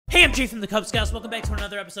Hey, I'm Jay from the Kubz. Welcome back to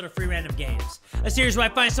another episode of Free Random Games, a series where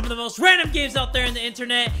I find some of the most random games out there on the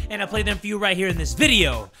internet, and I play them for you right here in this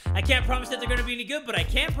video. I can't promise that they're going to be any good, but I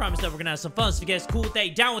can promise that we're going to have some fun. So if you guys cool with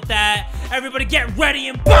that, down with that, everybody get ready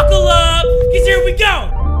and buckle up, because here we go!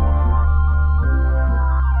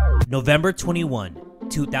 November 21,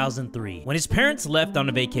 2003. When his parents left on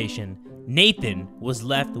a vacation, Nathan was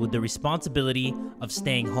left with the responsibility of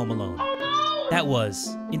staying home alone. That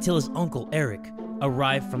was until his uncle Eric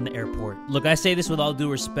arrived from the airport. Look, I say this with all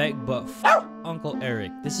due respect, but f Uncle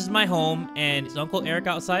Eric. This is my home, and is Uncle Eric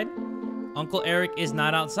outside? Uncle Eric is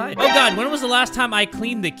not outside. Oh God, when was the last time I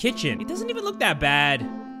cleaned the kitchen? It doesn't even look that bad,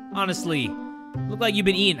 honestly. Look like you've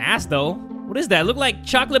been eating ass though. What is that? Look like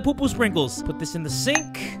chocolate poo-poo sprinkles. Put this in the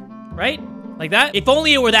sink, right? Like that? If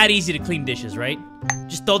only it were that easy to clean dishes, right?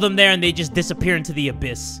 Just throw them there and they just disappear into the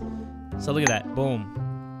abyss. So look at that, boom.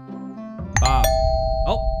 Bob.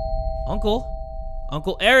 Oh,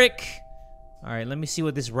 Uncle Eric. All right, let me see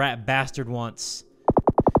what this rat bastard wants.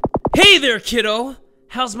 Hey there, kiddo.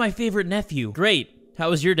 How's my favorite nephew? Great. How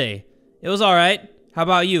was your day? It was all right. How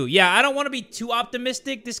about you? Yeah, I don't want to be too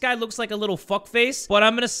optimistic. This guy looks like a little fuckface, but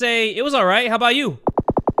I'm going to say it was all right. How about you?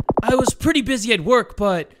 I was pretty busy at work,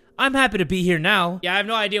 but I'm happy to be here now. Yeah, I have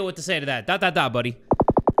no idea what to say to that. Buddy.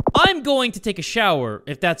 I'm going to take a shower,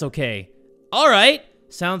 if that's okay. All right.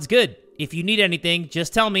 Sounds good. If you need anything,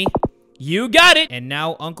 just tell me. You got it! And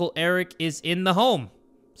now Uncle Eric is in the home.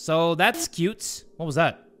 So that's cute. What was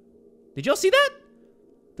that? Did y'all see that?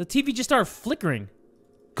 The TV just started flickering.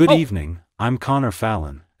 Good evening, I'm Connor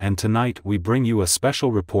Fallon, and tonight we bring you a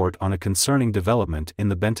special report on a concerning development in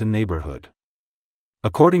the Benton neighborhood.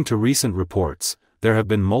 According to recent reports, there have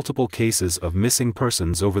been multiple cases of missing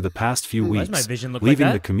persons over the past few weeks,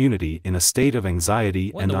 leaving the community in a state of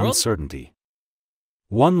anxiety and uncertainty.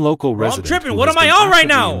 One local resident who has been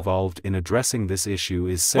actively involved in addressing this issue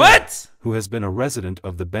is Sarah, who has been a resident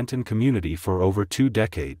of the Benton community for over 2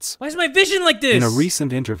 decades. Why is my vision like this? In a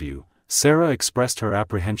recent interview, Sarah expressed her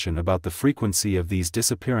apprehension about the frequency of these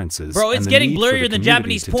disappearances and the need for the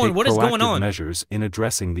community to take proactive measures in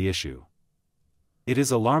addressing the issue. It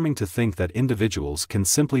is alarming to think that individuals can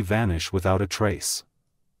simply vanish without a trace.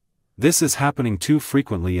 This is happening too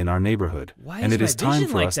frequently in our neighborhood, and it is time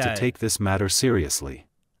for us to take this matter seriously.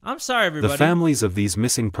 I'm sorry, everybody. The families of these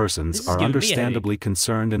missing persons are understandably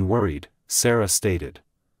concerned and worried, Sarah stated.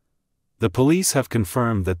 The police have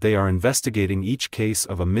confirmed that they are investigating each case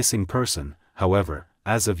of a missing person. However,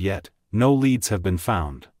 as of yet, no leads have been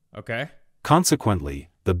found. Okay. Consequently,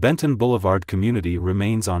 the Benton Boulevard community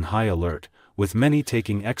remains on high alert, with many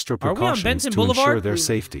taking extra precautions to ensure their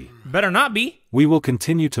safety. Better not be. We will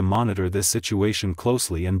continue to monitor this situation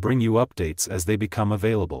closely and bring you updates as they become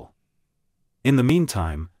available. In the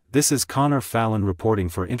meantime, this is Connor Fallon reporting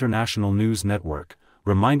for International News Network,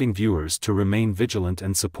 reminding viewers to remain vigilant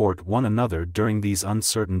and support one another during these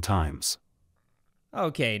uncertain times.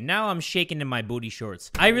 Okay, now I'm shaking in my booty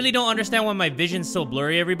shorts. I really don't understand why my vision's so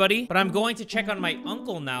blurry, everybody, but I'm going to check on my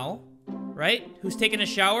uncle now. Right? Who's taking a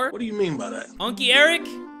shower? What do you mean by that? Unky Eric?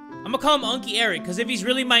 I'm gonna call him Unky Eric, because if he's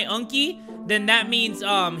really my unky, then that means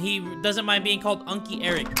he doesn't mind being called Unky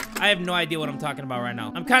Eric. I have no idea what I'm talking about right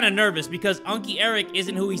now. I'm kind of nervous because Unky Eric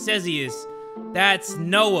isn't who he says he is. That's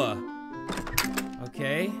Noah.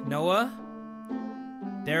 Okay, Noah.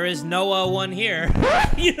 There is Noah one here.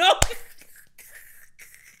 You know?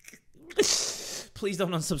 Please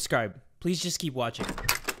don't unsubscribe. Please just keep watching.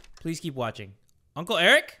 Please keep watching. Uncle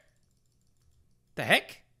Eric? The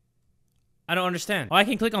heck? I don't understand. Oh, I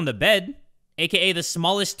can click on the bed, aka the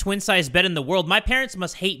smallest twin-sized bed in the world. My parents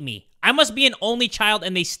must hate me. I must be an only child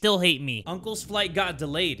and they still hate me. Uncle's flight got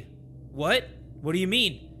delayed. What? What do you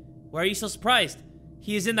mean? Why are you so surprised?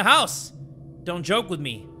 He is in the house. Don't joke with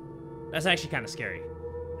me. That's actually kind of scary.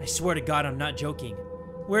 I swear to God, I'm not joking.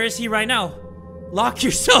 Where is he right now? Lock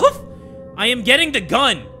yourself? I am getting the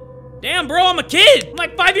gun. Damn, bro, I'm a kid. I'm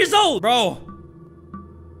like 5 years old. Bro.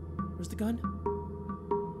 Where's the gun?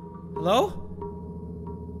 Hello?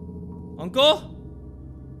 Uncle?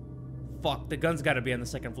 Fuck, the gun's gotta be on the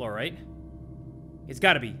 2nd floor, right? It's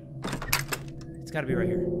gotta be. It's gotta be right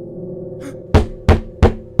here.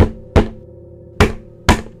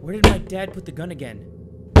 Where did my dad put the gun again?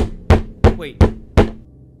 Wait.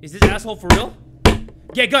 Is this asshole for real?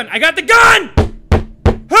 Get gun! I got the gun!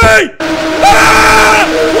 Hey!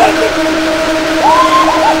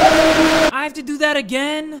 I have to do that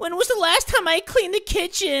again? When was the last time I cleaned the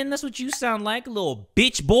kitchen? That's what you sound like, little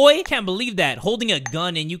bitch boy. Can't believe that. Holding a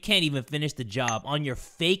gun and you can't even finish the job on your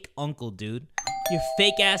fake uncle, dude. Your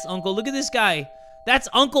fake ass uncle. Look at this guy. That's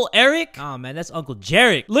Uncle Eric? Oh man, that's Uncle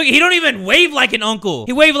Jarek. Look, he don't even wave like an uncle.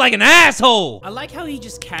 He waved like an asshole. I like how he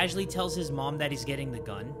just casually tells his mom that he's getting the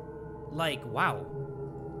gun. Like, wow.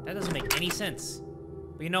 That doesn't make any sense.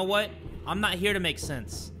 But you know what? I'm not here to make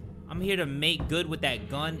sense. I'm here to make good with that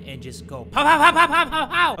gun and just go pow, pow, pow, pow, pow, pow,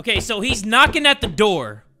 pow. Okay, so he's knocking at the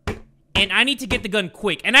door. And I need to get the gun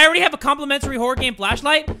quick. And I already have a complimentary horror game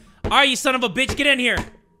flashlight. All right, you son of a bitch, get in here.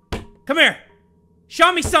 Come here.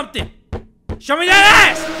 Show me something. Show me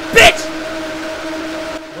that ass,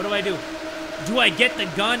 bitch! What do I do? Do I get the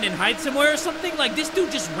gun and hide somewhere or something? Like, this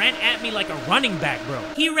dude just ran at me like a running back, bro.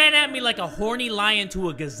 He ran at me like a horny lion to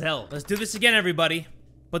a gazelle. Let's do this again, everybody.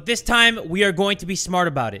 But this time, we are going to be smart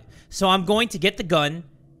about it. So I'm going to get the gun,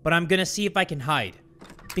 but I'm gonna see if I can hide.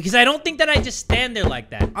 Because I don't think that I just stand there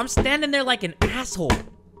like that. I'm standing there like an asshole.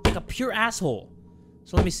 Like a pure asshole.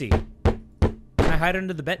 So let me see. Can I hide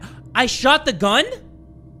under the bed? I shot the gun?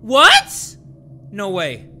 What? No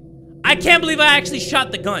way. I can't believe I actually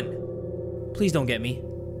shot the gun. Please don't get me.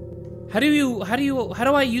 How do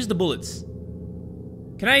I use the bullets?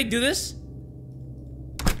 Can I do this?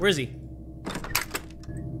 Where is he?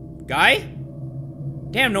 Guy?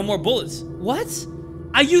 Damn, no more bullets. What?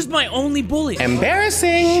 I used my only bullet.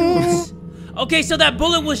 Embarrassing. Shoot. Okay, so that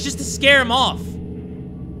bullet was just to scare him off.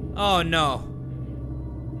 Oh no.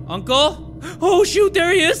 Uncle? Oh shoot,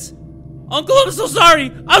 there he is. Uncle, I'm so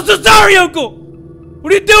sorry. I'm so sorry, Uncle.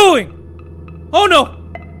 What are you doing? Oh no.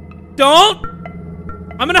 Don't.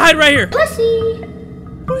 I'm gonna hide right here. Pussy.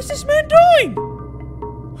 What is this man doing?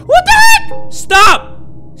 What the heck? Stop.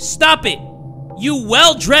 Stop it. You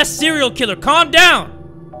well-dressed serial killer. Calm down.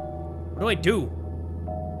 What do I do?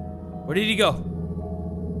 Where did he go?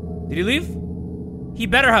 Did he leave? He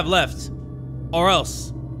better have left. Or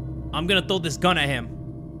else, I'm gonna throw this gun at him.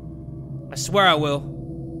 I swear I will.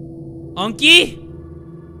 Unky?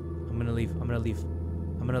 I'm gonna leave. I'm gonna leave.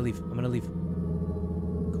 I'm gonna leave. I'm gonna leave.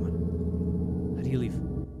 Come on. How do you leave?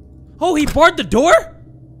 Oh, he barred the door?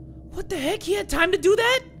 What the heck? He had time to do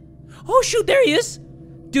that? Oh, shoot. There he is.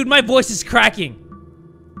 Dude, my voice is cracking.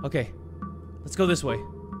 Okay. Let's go this way.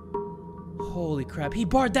 Holy crap. He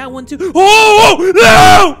barred that one too. Oh!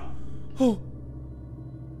 No! Oh.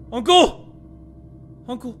 Uncle!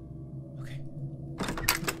 Uncle. Okay.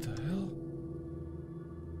 What the hell?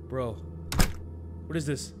 Bro. What is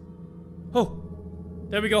this? Oh.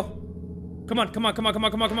 There we go. Come on, come on, come on, come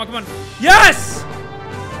on, come on, come on, come on. Yes!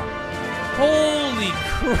 Holy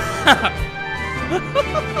crap.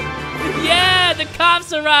 Yeah, the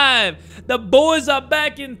cops arrived. The boys are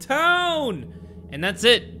back in town. And that's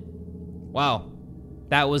it. Wow.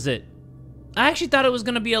 That was it. I actually thought it was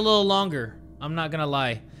gonna be a little longer. I'm not gonna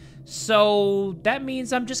lie. So that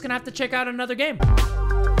means I'm just gonna have to check out another game.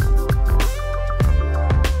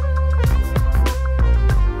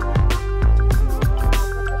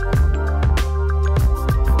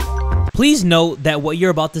 Please note that what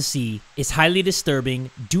you're about to see is highly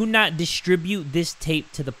disturbing. Do not distribute this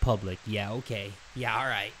tape to the public. Yeah, okay. Yeah,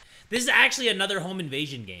 alright. This is actually another home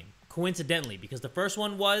invasion game. Coincidentally, because the first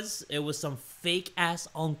one was some fake ass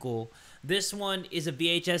uncle. This one is a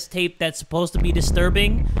VHS tape that's supposed to be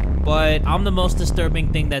disturbing, but I'm the most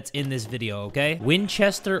disturbing thing that's in this video, okay?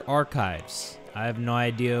 Winchester Archives. I have no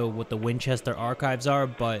idea what the Winchester Archives are,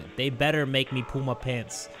 but they better make me poo my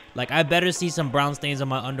pants. Like, I better see some brown stains on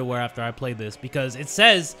my underwear after I play this, because it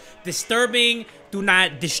says disturbing, do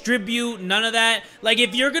not distribute, none of that. Like,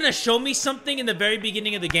 if you're gonna show me something in the very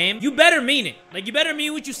beginning of the game, you better mean it. Like, you better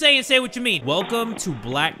mean what you say and say what you mean. Welcome to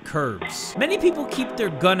Black Kubz. Many people keep their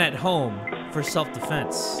gun at home for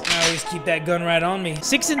self-defense. I always keep that gun right on me.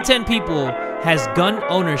 6 in 10 people has gun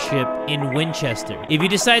ownership in Winchester. If you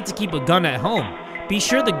decide to keep a gun at home, be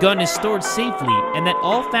sure the gun is stored safely and that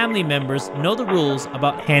all family members know the rules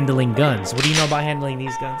about handling guns. What do you know about handling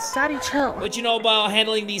these guns? Daddy, chill. What you know about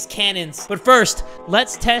handling these cannons? But first,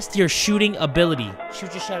 let's test your shooting ability.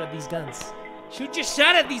 Shoot your shot at these guns. Shoot your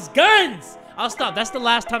shot at these guns! I'll stop. That's the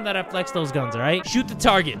last time that I flex those guns, all right? Shoot the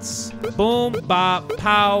targets. Boom, bop,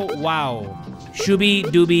 pow, wow. Shooby,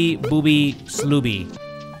 dooby, booby, slooby.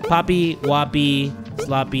 Poppy, whoppy,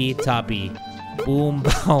 sloppy, toppy. Boom,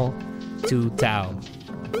 bow, to tow.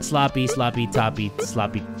 Sloppy, sloppy, toppy,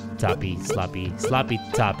 sloppy, toppy, sloppy, sloppy,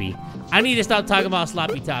 toppy. I need to stop talking about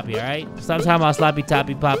sloppy toppy, all right? Stop talking about sloppy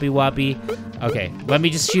toppy, poppy, whoppy. Okay, let me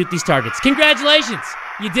just shoot these targets. Congratulations!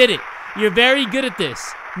 You did it. You're very good at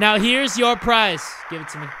this. Now here's your prize. Give it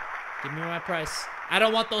to me. Give me my prize. I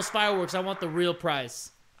don't want those fireworks. I want the real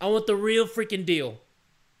prize. I want the real freaking deal.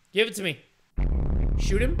 Give it to me.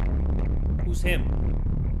 Shoot him? Who's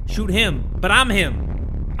him? Shoot him, but I'm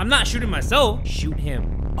him. I'm not shooting myself. Shoot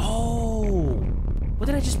him. Oh, what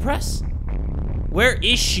did I just press? Where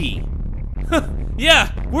is she?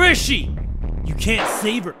 Yeah, where is she? You can't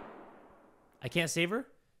save her. I can't save her?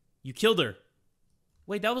 You killed her.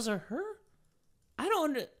 Wait, that was her? I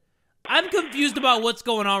don't... I'm confused about what's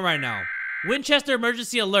going on right now. Winchester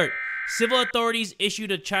emergency alert. Civil authorities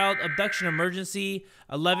issued a child abduction emergency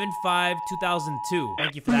 11/5/2002.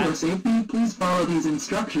 Thank you for For your that. safety, please follow these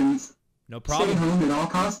instructions. No Stay problem. home at all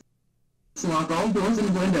costs. Lock all doors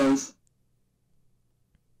and windows.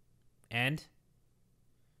 And?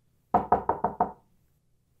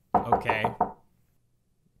 Okay.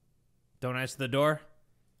 Don't answer the door.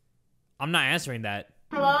 I'm not answering that.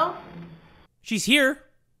 Hello? She's here.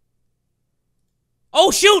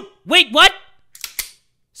 Oh, shoot! Wait, what?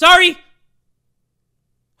 Sorry.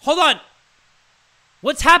 Hold on.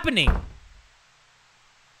 What's happening?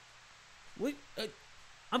 Wait,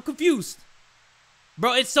 I'm confused.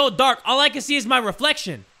 Bro, it's so dark. All I can see is my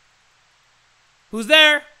reflection. Who's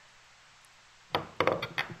there?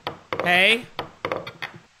 Hey.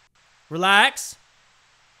 Relax.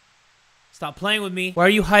 Stop playing with me. Why are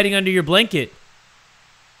you hiding under your blanket?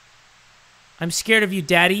 I'm scared of you,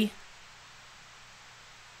 Daddy.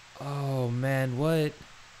 Oh, man, what?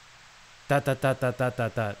 Dot.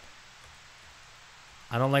 I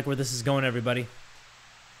don't like where this is going, everybody.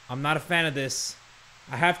 I'm not a fan of this.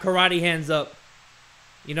 I have karate hands up.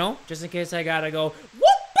 You know? Just in case I gotta go.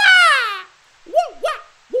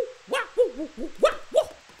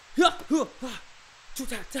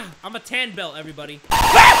 I'm a tan belt, everybody.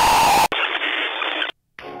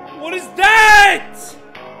 What is that?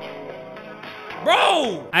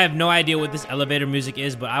 Bro! I have no idea what this elevator music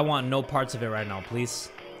is, but I want no parts of it right now, please.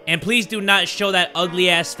 And please do not show that ugly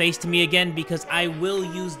ass face to me again, because I will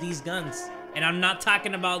use these guns. And I'm not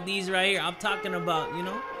talking about these right here. I'm talking about, you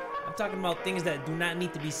know? I'm talking about things that do not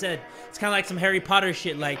need to be said. It's kind of like some Harry Potter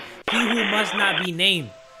shit, like, he who must not be named.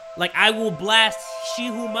 Like, I will blast she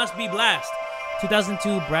who must be blast.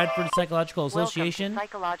 2002 Bradford Psychological Association. Welcome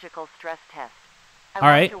to psychological stress test. I All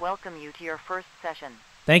want right. to welcome you to your first session.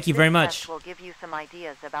 Thank you very This much. test will give you some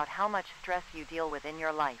ideas about how much stress you deal with in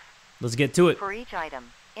your life. Let's get to it. For each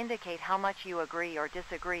item, indicate how much you agree or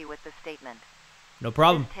disagree with the statement. No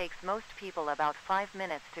problem. This takes most people about 5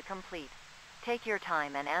 minutes to complete. Take your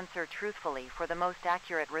time and answer truthfully for the most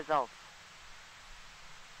accurate results.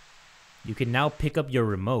 You can now pick up your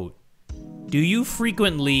remote. Do you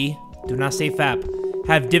frequently, do not say FAP,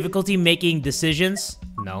 have difficulty making decisions?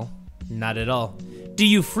 No, not at all. Do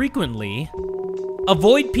you frequently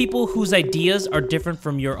avoid people whose ideas are different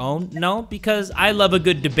from your own? No, because I love a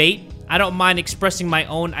good debate. I don't mind expressing my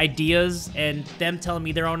own ideas and them telling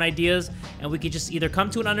me their own ideas, and we could just either come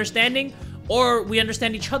to an understanding or we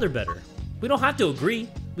understand each other better. We don't have to agree.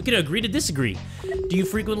 We can agree to disagree. Do you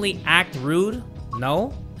frequently act rude?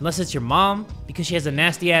 No, unless it's your mom, because she has a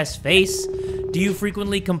nasty ass face. Do you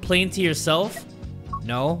frequently complain to yourself?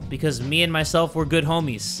 No, because me and myself were good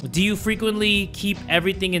homies. Do you frequently keep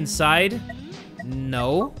everything inside?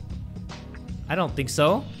 No, I don't think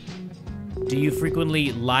so. Do you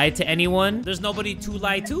frequently lie to anyone? There's nobody to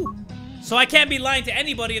lie to. So I can't be lying to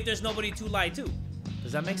anybody if there's nobody to lie to.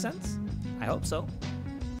 Does that make sense? I hope so.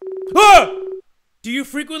 Ah! Do you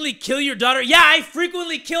frequently kill your daughter? Yeah, I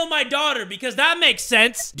frequently kill my daughter because that makes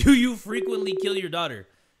sense. Do you frequently kill your daughter?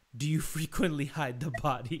 Do you frequently hide the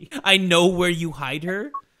body? I know where you hide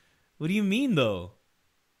her. What do you mean though?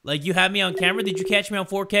 Like you have me on camera? Did you catch me on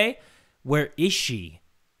 4K? Where is she?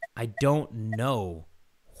 I don't know.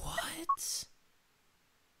 What?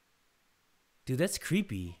 Dude, that's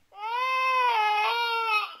creepy.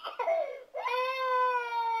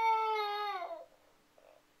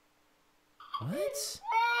 What?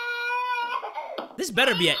 This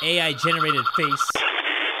better be an AI generated face.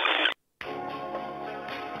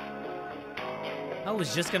 I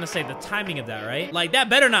was just gonna say the timing of that, right? Like that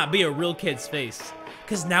better not be a real kid's face.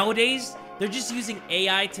 Cause nowadays, they're just using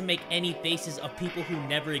AI to make any faces of people who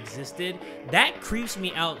never existed. That creeps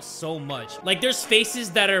me out so much. Like there's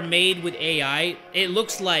faces that are made with AI. It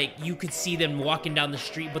looks like you could see them walking down the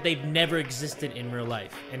street, but they've never existed in real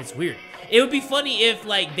life. And it's weird. It would be funny if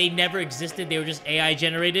like they never existed, they were just AI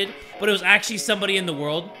generated, but it was actually somebody in the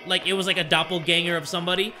world. Like it was like a doppelganger of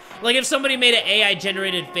somebody. Like if somebody made an AI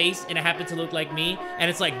generated face and it happened to look like me, and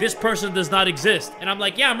it's like, this person does not exist. And I'm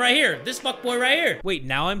like, yeah, I'm right here. This fuckboy right here. Wait,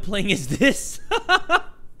 now I'm playing as this?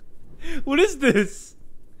 What is this?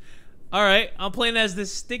 All right, I'm playing as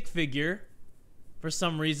this stick figure for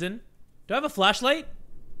some reason. Do I have a flashlight?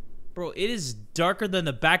 Bro, it is darker than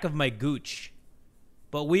the back of my gooch.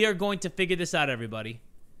 But we are going to figure this out, everybody.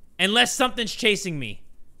 Unless something's chasing me,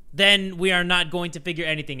 then we are not going to figure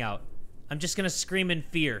anything out. I'm just gonna scream in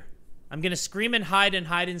fear. I'm gonna scream and hide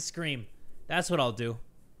and scream. That's what I'll do.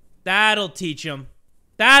 That'll teach him.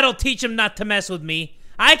 That'll teach him not to mess with me.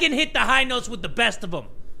 I can hit the high notes with the best of them.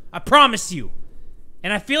 I promise you.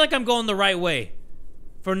 And I feel like I'm going the right way.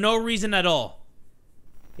 For no reason at all.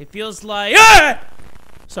 It feels like... Ah!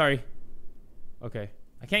 Sorry. Okay.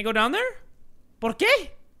 I can't go down there? ¿Por qué?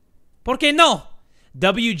 ¿Por qué no?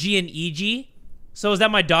 W, G, and E, G. So is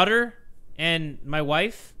that my daughter and my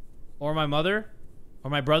wife? Or my mother? Or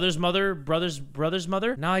my brother's mother? Brother's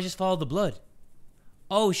mother? Now I just follow the blood.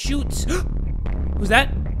 Oh, shoot. Who's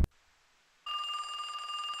that?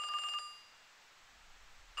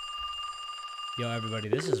 Yo, everybody,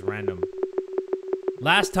 this is random.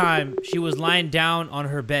 Last time, she was lying down on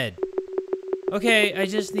her bed. Okay, I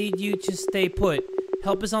just need you to stay put.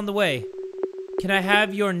 Help is on the way. Can I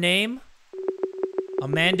have your name?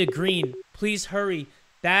 Amanda Green. Please hurry.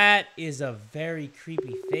 That is a very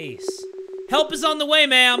creepy face. Help is on the way,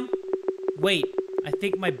 ma'am. Wait, I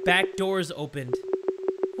think my back door is opened.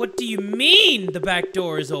 What do you mean the back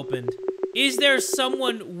door is opened? Is there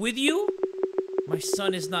someone with you? My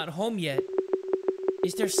son is not home yet.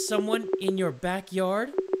 Is there someone in your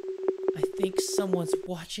backyard? I think someone's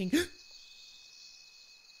watching.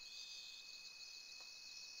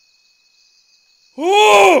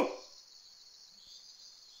 Oh!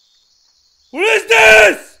 What is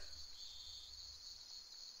this?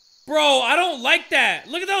 Bro, I don't like that.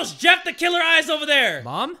 Look at those Jeff the Killer eyes over there.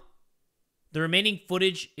 Mom? The remaining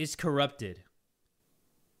footage is corrupted.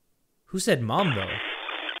 Who said mom, though?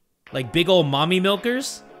 Like big old mommy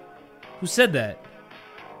milkers? Who said that?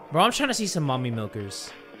 Bro, I'm trying to see some mommy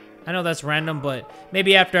milkers. I know that's random, but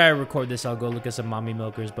maybe after I record this, I'll go look at some mommy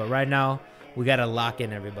milkers. But right now, we gotta lock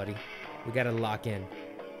in, everybody. We gotta lock in.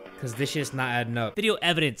 Because this shit's not adding up. Video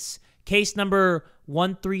evidence. Case number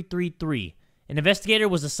 1333. An investigator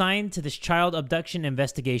was assigned to this child abduction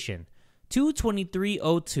investigation.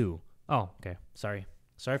 22302. Oh, okay. Sorry.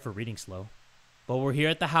 Sorry for reading slow. But we're here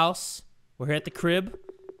at the house. We're here at the crib.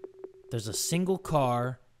 There's a single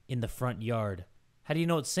car in the front yard. How do you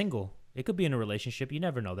know it's single? It could be in a relationship. You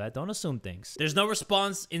never know that. Don't assume things. There's no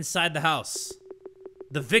response inside the house.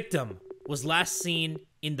 The victim was last seen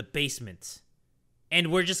in the basement.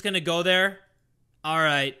 And we're just gonna go there?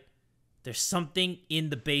 Alright. There's something in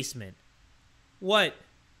the basement. What?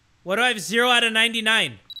 What do I have? 0 out of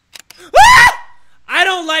 99. Ah! I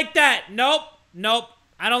don't like that. Nope. Nope.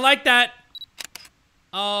 I don't like that.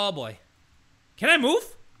 Oh, boy. Can I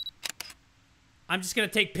move? I'm just gonna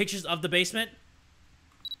take pictures of the basement.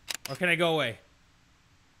 Or can I go away?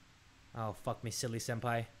 Oh, fuck me, silly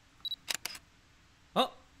senpai.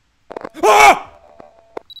 Oh. Ah!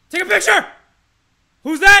 Take a picture!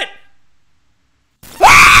 Who's that?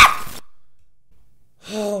 Ah!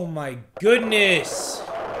 Oh my goodness.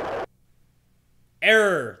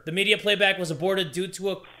 Error. The media playback was aborted due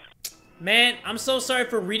to a... Man, I'm so sorry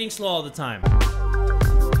for reading slow all the time.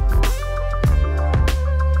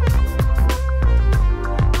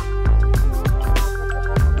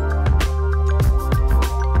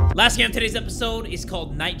 Last game of today's episode is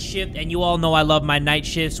called Night Shift, and you all know I love my night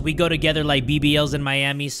shifts. We go together like BBLs in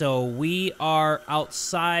Miami, so we are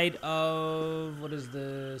outside of... What is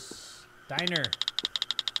this? Diner.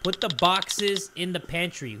 Put the boxes in the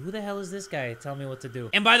pantry. Who the hell is this guy? Tell me what to do.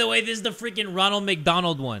 And by the way, this is the freaking Ronald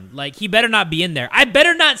McDonald one. Like, he better not be in there. I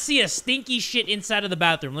better not see a stinky shit inside of the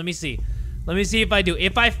bathroom. Let me see. Let me see if I do.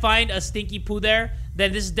 If I find a stinky poo there,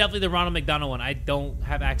 then this is definitely the Ronald McDonald one. I don't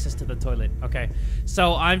have access to the toilet. Okay.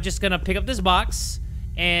 So I'm just gonna pick up this box,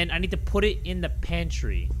 and I need to put it in the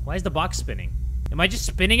pantry. Why is the box spinning? Am I just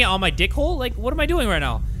spinning it on my dick hole? Like, what am I doing right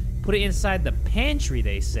now? Put it inside the pantry,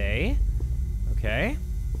 they say. Okay.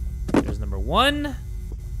 There's number 1.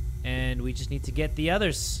 And we just need to get the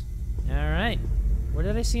others. Alright. Where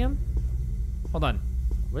did I see them? Hold on.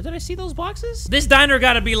 Where did I see those boxes? This diner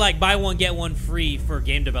gotta be like buy one, get one free for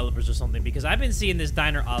game developers or something, because I've been seeing this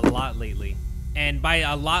diner a lot lately. And by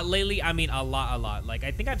a lot lately, I mean a lot. Like,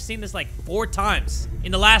 I think I've seen this like 4 times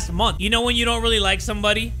in the last month. You know when you don't really like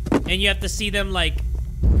somebody and you have to see them like...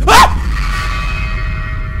 Ah!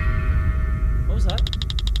 What was that?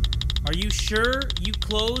 Are you sure you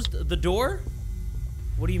closed the door?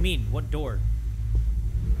 What do you mean? What door?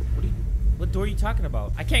 What door are you talking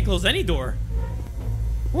about? I can't close any door.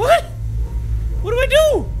 What? What do I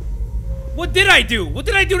do? What did I do? What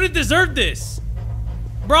did I do to deserve this?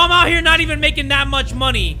 Bro, I'm out here not even making that much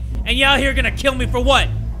money, and you out here gonna kill me for what?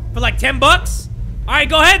 For like 10 bucks? Alright,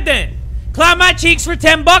 go ahead then. Clap my cheeks for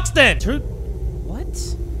 10 bucks then.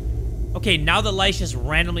 What? Okay, now the lights just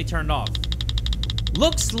randomly turned off.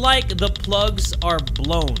 Looks like the plugs are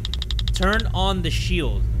blown. Turn on the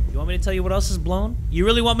shield. You want me to tell you what else is blown? You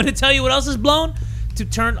really want me to tell you what else is blown? To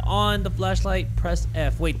turn on the flashlight, press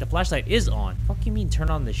F. Wait, the flashlight is on. What do you mean turn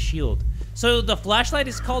on the shield? So the flashlight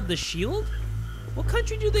is called the shield? What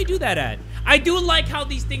country do they do that at? I do like how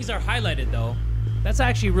these things are highlighted, though. That's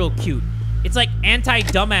actually real cute. It's like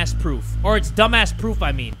anti-dumbass proof. Or it's dumbass proof,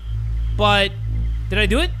 I mean. But, did I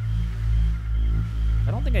do it?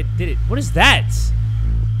 I don't think I did it. What is that?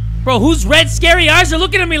 Bro, whose red scary eyes are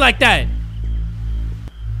looking at me like that?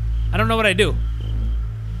 I don't know what I do.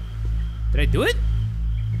 Did I do it?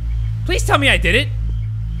 Please tell me I did it.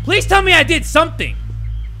 Please tell me I did something.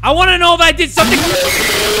 I want to know if I did something.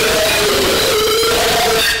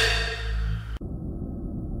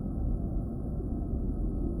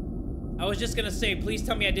 I was just gonna say, please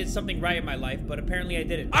tell me I did something right in my life, but apparently I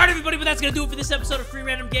didn't. Alright, everybody, but that's gonna do it for this episode of Free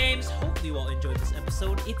Random Games. Hopefully you all enjoyed this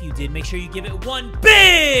episode. If you did, make sure you give it one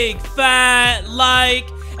big fat like.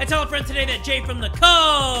 And tell a friend today that Jay from the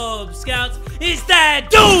Kubz Scouts is that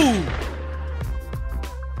dude!